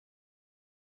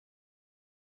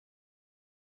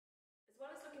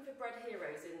Bread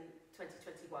Heroes in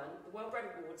 2021, the Well Bread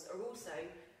Awards are also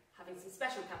having some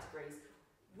special categories.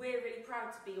 We're really proud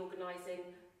to be organising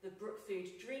the Brook Food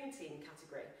Dream Team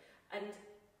category, and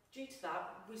due to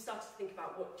that, we've started to think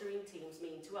about what dream teams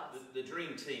mean to us. The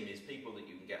dream team is people that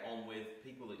you can get on with,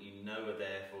 people that you know are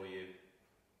there for you.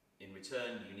 In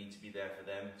return, you need to be there for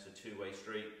them. It's a two-way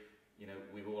street. You know,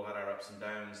 we've all had our ups and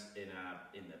downs in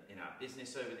our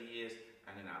business over the years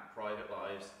and in our private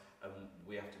lives, and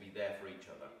we have to be there for each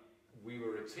other. We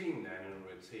were a team then and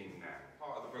we're a team now.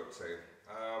 Part of the Brook team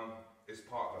is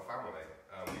part of a family.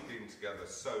 We've been together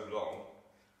so long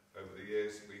over the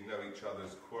years. We know each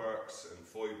other's quirks and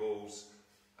foibles.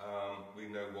 We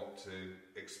know what to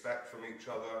expect from each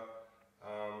other,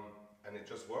 and it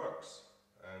just works.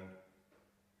 And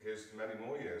here's many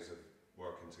more years of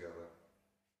working together.